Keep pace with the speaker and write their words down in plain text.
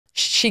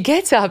she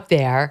gets up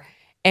there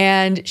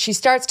and she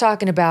starts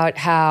talking about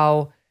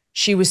how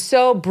she was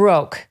so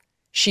broke.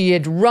 She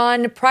had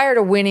run, prior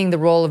to winning the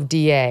role of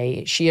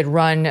DA, she had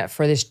run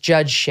for this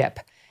judgeship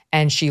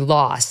and she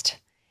lost.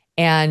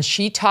 And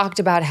she talked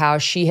about how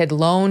she had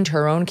loaned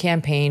her own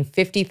campaign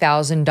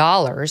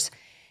 $50,000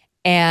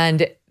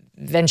 and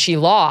then she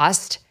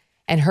lost,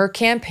 and her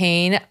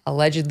campaign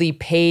allegedly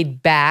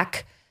paid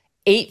back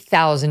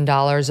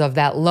 $8,000 of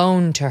that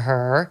loan to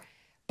her,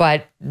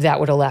 but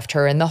that would have left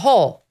her in the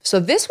hole. So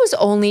this was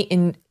only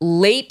in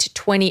late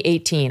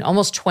 2018,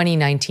 almost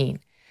 2019,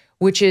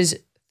 which is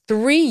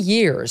 3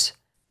 years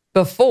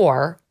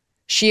before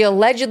she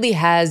allegedly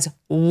has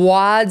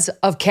wads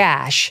of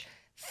cash,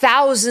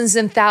 thousands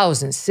and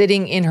thousands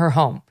sitting in her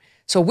home.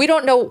 So we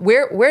don't know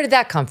where did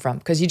that come from?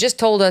 Because you just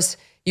told us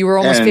you were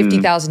almost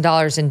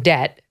 $50,000 in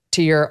debt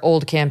to your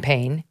old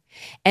campaign.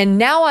 And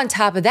now on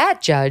top of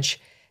that, Judge,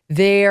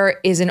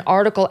 there is an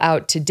article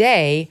out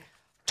today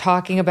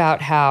talking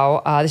about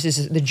how, this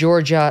is the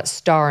Georgia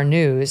Star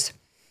News,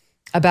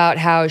 about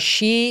how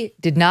she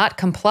did not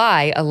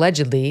comply,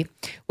 allegedly,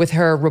 with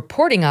her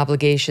reporting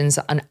obligations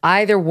on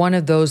either one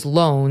of those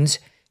loans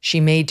she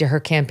made to her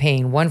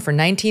campaign. One for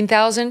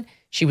 $19,000,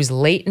 she was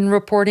late in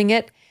reporting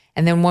it,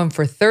 and then one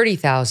for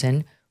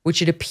 $30,000,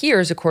 which it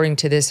appears, according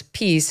to this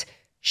piece,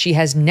 she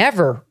has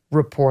never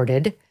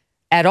reported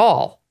at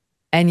all.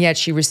 And yet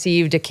she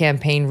received a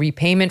campaign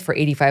repayment for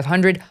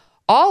 $8,500.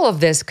 All of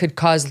this could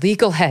cause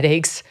legal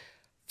headaches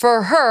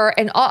for her,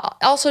 and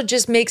also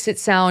just makes it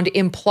sound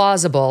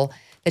implausible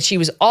that she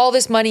was all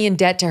this money in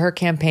debt to her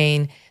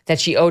campaign, that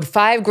she owed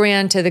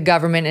 $5,000 to the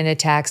government in a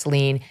tax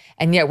lien,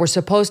 and yet we're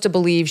supposed to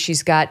believe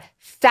she's got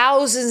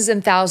thousands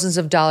and thousands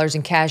of dollars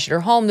in cash at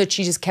her home that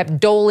she just kept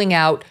doling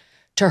out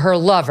to her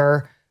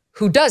lover,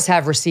 who does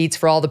have receipts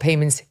for all the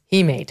payments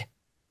he made.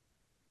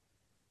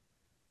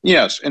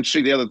 Yes, and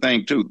see, the other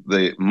thing too,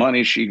 the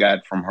money she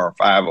got from her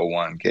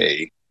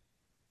 501k,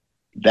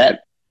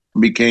 that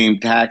became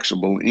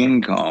taxable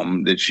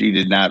income that she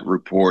did not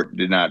report,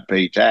 did not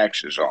pay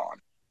taxes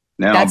on.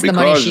 Now, that's the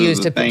money she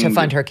used to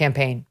fund her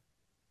campaign.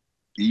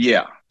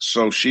 Yeah,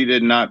 so she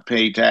did not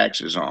pay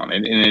taxes on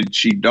it, and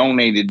she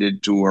donated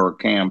it to her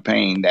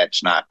campaign.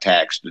 That's not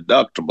tax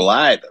deductible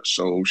either,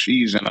 so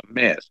she's in a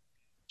mess.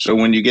 So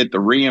when you get the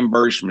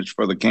reimbursements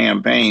for the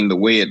campaign, the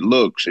way it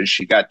looks is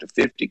she got the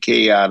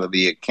 $50K out of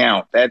the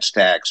account. That's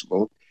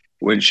taxable.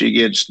 When she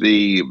gets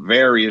the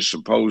various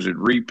supposed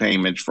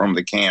repayments from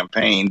the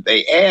campaign,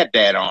 they add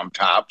that on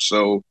top.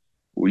 So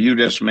you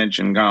just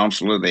mentioned,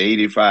 Counselor,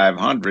 the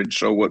 $8,500.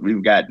 So what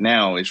we've got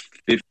now is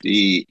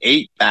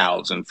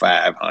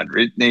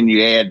 $58,500. Then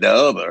you add the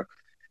other.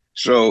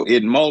 So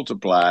it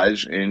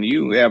multiplies, and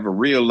you have a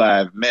real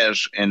live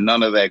mess, and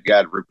none of that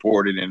got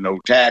reported, and no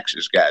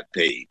taxes got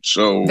paid.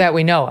 So that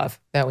we know of.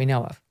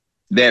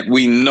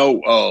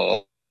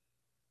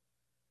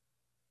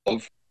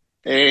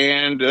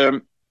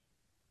 And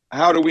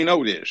how do we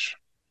know this?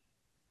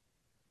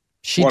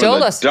 She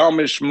told us.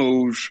 Dumbest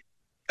moves.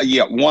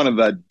 Yeah, one of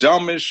the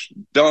dumbest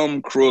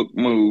dumb crook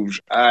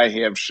moves I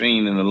have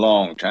seen in a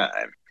long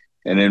time.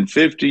 And in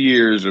 50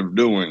 years of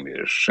doing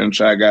this, since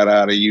I got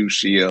out of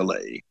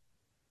UCLA,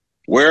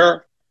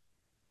 where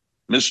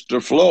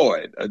Mr.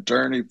 Floyd,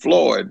 Attorney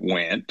Floyd,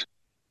 went,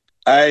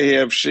 I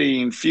have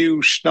seen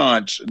few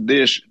stunts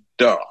this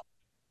dumb.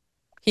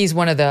 He's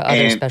one of the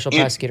other special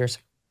prosecutors.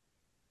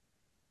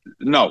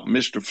 No,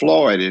 Mr.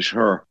 Floyd is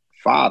her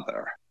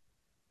father.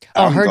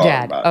 Oh, her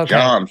dad. Okay.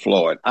 John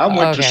Floyd. I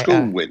went to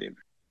school with him.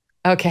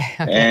 Okay.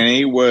 And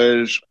he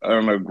was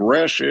an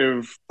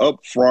aggressive,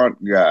 upfront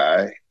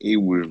guy. He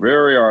was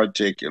very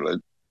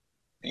articulate.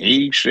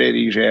 He said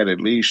he's had at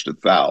least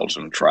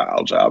 1,000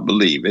 trials. I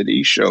believe it.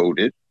 He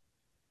showed it.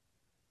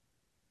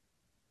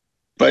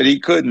 But he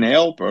couldn't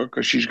help her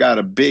because she's got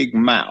a big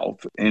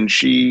mouth. And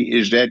she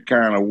is that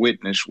kind of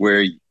witness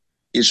where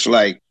it's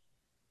like,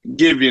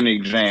 give you an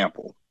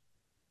example.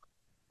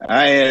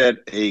 I had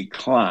a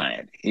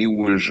client. He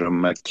was a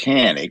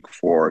mechanic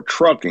for a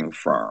trucking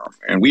firm,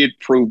 and we had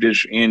proved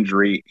his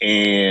injury,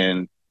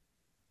 and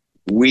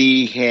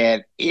we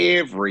had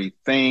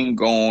everything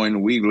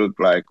going. We looked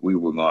like we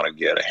were going to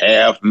get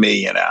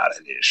 $500,000 out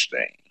of this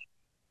thing.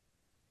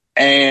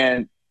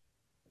 And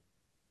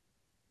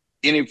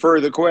any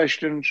further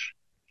questions?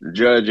 The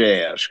judge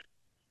asked.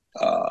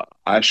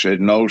 I said,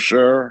 no,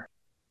 sir.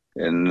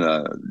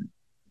 And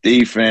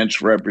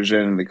defense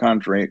representing the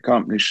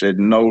company said,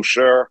 no,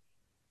 sir.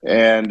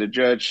 And the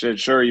judge said,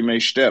 sir, you may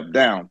step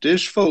down.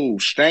 This fool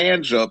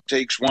stands up,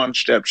 takes one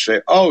step,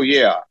 say, oh,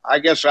 yeah, I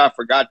guess I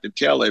forgot to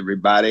tell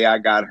everybody I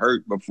got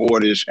hurt before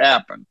this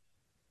happened.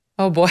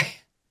 Oh, boy.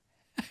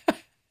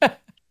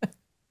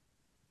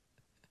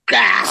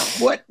 God,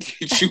 what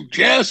did you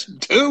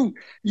just do?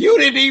 You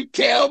didn't even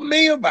tell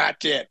me about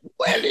that.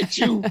 Where did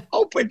you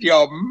open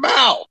your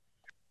mouth?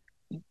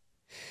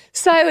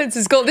 Silence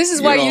is gold. This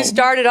is why you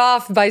started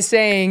off by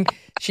saying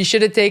she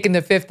should have taken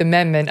the Fifth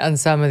Amendment on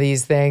some of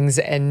these things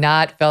and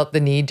not felt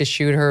the need to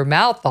shoot her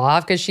mouth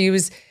off because she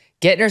was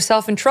getting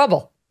herself in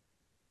trouble.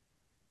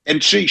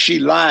 And see, she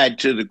lied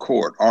to the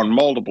court on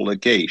multiple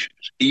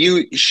occasions.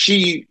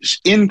 She's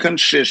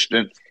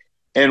inconsistent,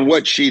 and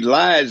what she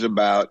lies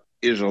about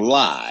is a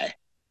lie,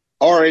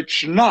 or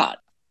it's not.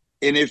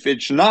 And if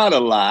it's not a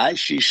lie,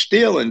 she's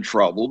still in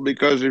trouble,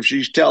 because if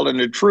she's telling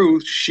the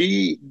truth,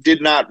 she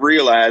did not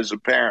realize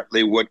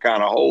apparently what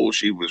kind of hole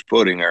she was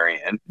putting her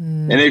in.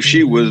 And if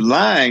she was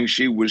lying,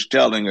 she was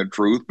telling the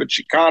truth, but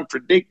she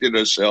contradicted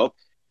herself.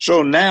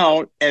 So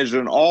now, as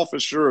an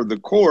officer of the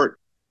court,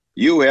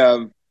 you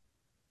have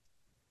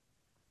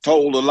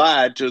told a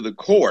lie to the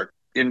court.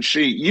 And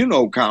see, you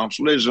know,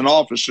 counsel, as an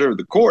officer of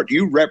the court,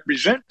 you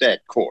represent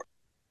that court.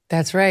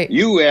 That's right.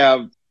 You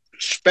have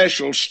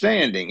special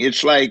standing.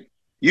 It's like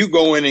you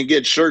go in and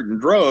get certain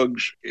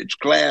drugs. It's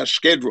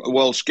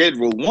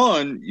schedule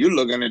 1, you're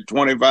looking at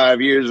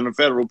 25 years in a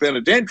federal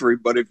penitentiary.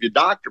 But if your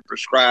doctor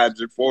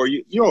prescribes it for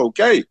you, you're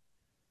okay.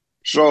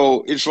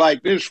 So it's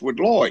like this with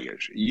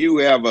lawyers. You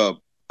have a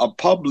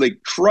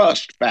public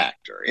trust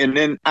factor. And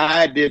then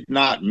I did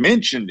not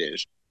mention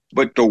this,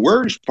 but the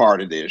worst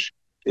part of this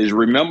is,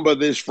 remember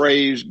this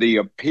phrase, the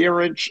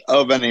appearance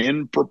of an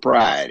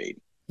impropriety.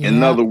 Yeah.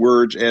 In other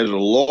words, as a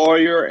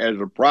lawyer, as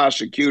a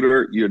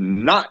prosecutor, you're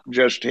not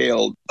just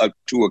held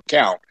to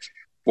account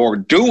for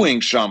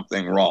doing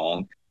something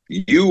wrong.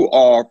 You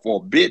are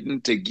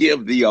forbidden to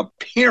give the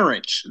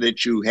appearance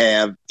that you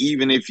have,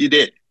 even if you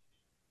did.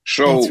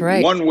 So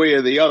one way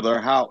or the other,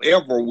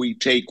 however we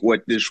take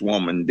what this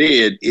woman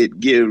did, it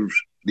gives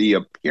the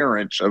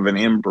appearance of an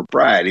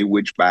impropriety,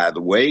 which, by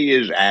the way,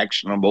 is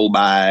actionable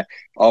by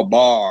a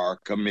bar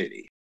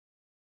committee.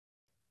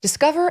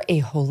 Discover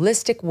a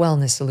holistic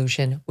wellness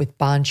solution with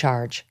Bon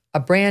Charge, a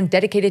brand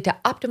dedicated to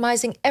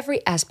optimizing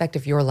every aspect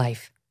of your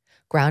life.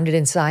 Grounded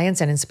in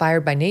science and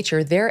inspired by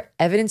nature, their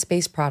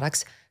evidence-based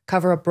products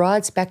cover a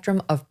broad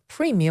spectrum of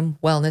premium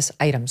wellness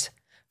items,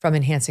 from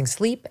enhancing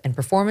sleep and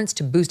performance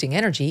to boosting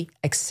energy,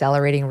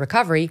 accelerating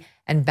recovery,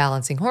 and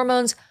balancing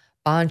hormones.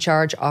 Bon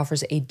Charge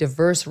offers a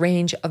diverse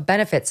range of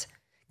benefits.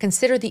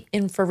 Consider the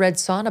infrared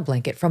sauna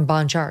blanket from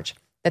Bon Charge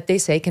that they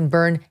say can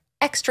burn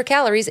extra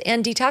calories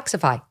and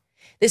detoxify.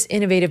 This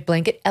innovative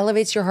blanket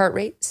elevates your heart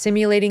rate,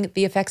 simulating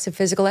the effects of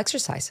physical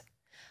exercise.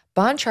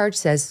 Bon Charge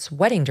says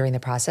sweating during the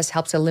process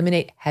helps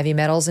eliminate heavy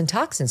metals and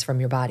toxins from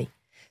your body.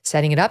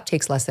 Setting it up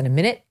takes less than a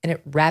minute, and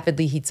it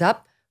rapidly heats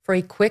up for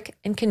a quick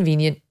and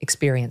convenient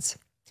experience.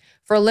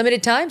 For a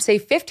limited time,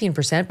 save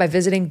 15% by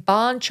visiting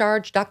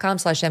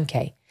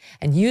boncharge.com/MK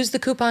and use the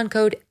coupon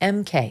code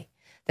MK.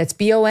 That's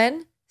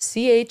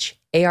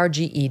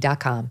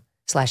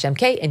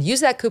BONCHARGE.com/MK and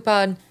use that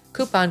coupon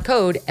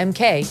code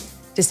MK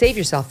to save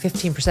yourself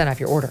 15% off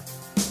your order.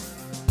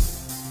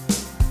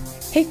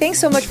 Hey, thanks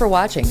so much for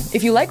watching.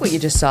 If you like what you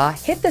just saw,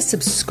 hit the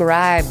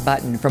subscribe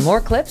button for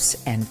more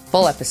clips and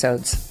full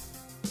episodes.